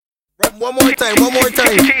One more time. Wait.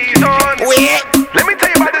 Let me tell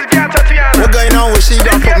you about this girl Tatiana. What going on with she?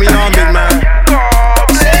 Don't put me on, big man.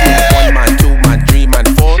 One man, two man, three man,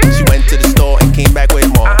 four. She went to the store and came back with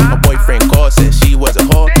more. Her boyfriend called, said she was a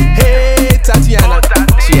whore. Hey Tatiana.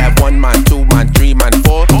 She had one man, two man, three man,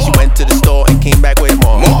 four. She went to the store and came back with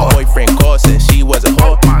more. Her boyfriend called, said she was a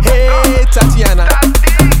whore. Hey Tatiana.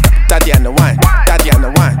 Tatiana wine, Tatiana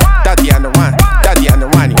wine, Tatiana wine, Tatiana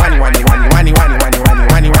wine, wine, wine, wine, wine, wine, wine, wine,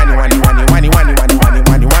 wine, wine, wine, wine, wine, wine,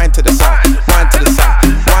 wine, wine to the side, wine to the side,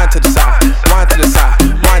 wine to the side, wine to the side,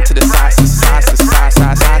 wine to the side, side, side,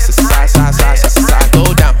 side, side, side, side, side, side,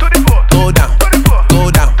 go down, go down, go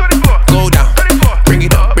down, go down, bring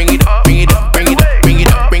it up, bring it up, bring it up, bring it up, bring it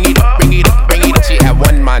up, bring it up, bring it up, bring it up. She had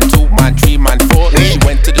one man, two man, three man, four. She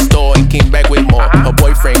went to the store and came back with more. Her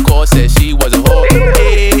boyfriend called, said she was a whore.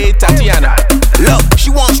 Hey Tatiana. Look, she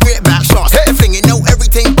wants straight back shots. Hey, fling it, know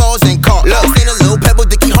everything balls and caught. Look, ain't a little pebble,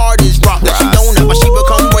 dicky hard is rock.